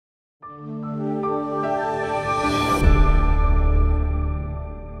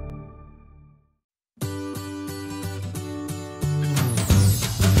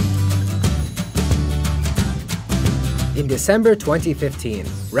December 2015,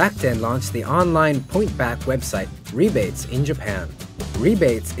 Rakuten launched the online point-back website Rebates in Japan.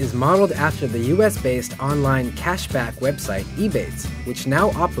 Rebates is modeled after the US-based online cashback website Ebates, which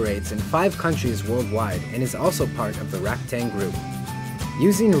now operates in 5 countries worldwide and is also part of the Rakuten Group.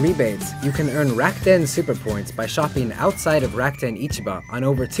 Using Rebates, you can earn Rakuten Super Points by shopping outside of Rakuten Ichiba on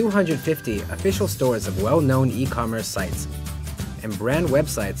over 250 official stores of well-known e-commerce sites and brand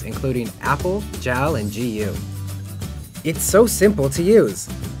websites including Apple, JAL, and GU. It's so simple to use!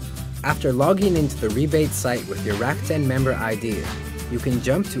 After logging into the Rebates site with your Rakuten member ID, you can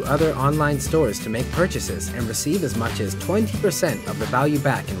jump to other online stores to make purchases and receive as much as 20% of the value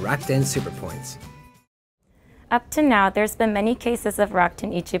back in Rakuten Super Points. Up to now, there's been many cases of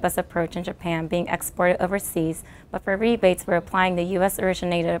Rakuten Ichiba's approach in Japan being exported overseas, but for Rebates, we're applying the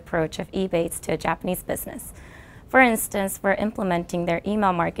US-originated approach of Ebates to a Japanese business. For instance, we're implementing their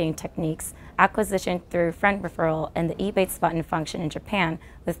email marketing techniques, acquisition through friend referral, and the Ebates button function in Japan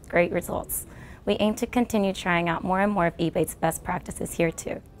with great results. We aim to continue trying out more and more of Ebates' best practices here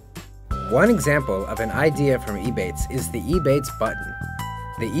too. One example of an idea from Ebates is the Ebates button.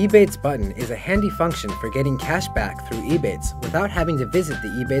 The Ebates button is a handy function for getting cash back through Ebates without having to visit the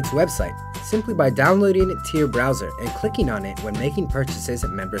Ebates website, simply by downloading it to your browser and clicking on it when making purchases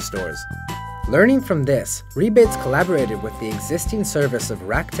at member stores. Learning from this, Rebates collaborated with the existing service of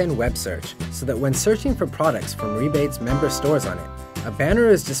Rakuten Web Search so that when searching for products from Rebates member stores on it, a banner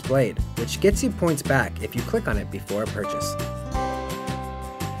is displayed, which gets you points back if you click on it before a purchase.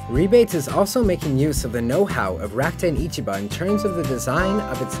 Rebates is also making use of the know-how of Rakuten Ichiba in terms of the design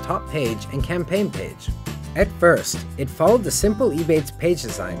of its top page and campaign page. At first, it followed the simple Ebates page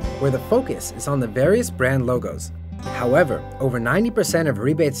design, where the focus is on the various brand logos. However, over 90% of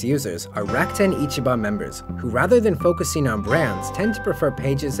Rebates users are Rakuten Ichiba members, who rather than focusing on brands tend to prefer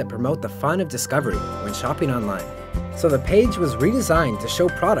pages that promote the fun of discovery when shopping online. So the page was redesigned to show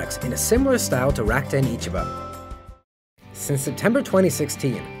products in a similar style to Rakuten Ichiba. Since September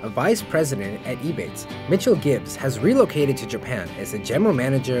 2016, a vice president at Ebates, Mitchell Gibbs, has relocated to Japan as the general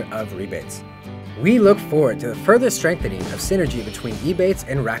manager of Rebates. We look forward to the further strengthening of synergy between Ebates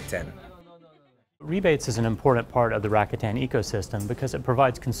and Rakuten. Rebates is an important part of the Rakuten ecosystem because it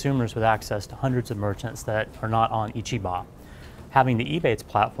provides consumers with access to hundreds of merchants that are not on Ichiba. Having the Ebates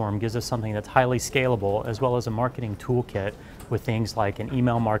platform gives us something that's highly scalable, as well as a marketing toolkit with things like an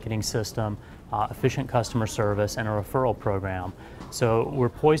email marketing system, efficient customer service, and a referral program. So we're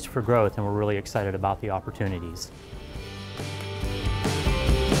poised for growth and we're really excited about the opportunities.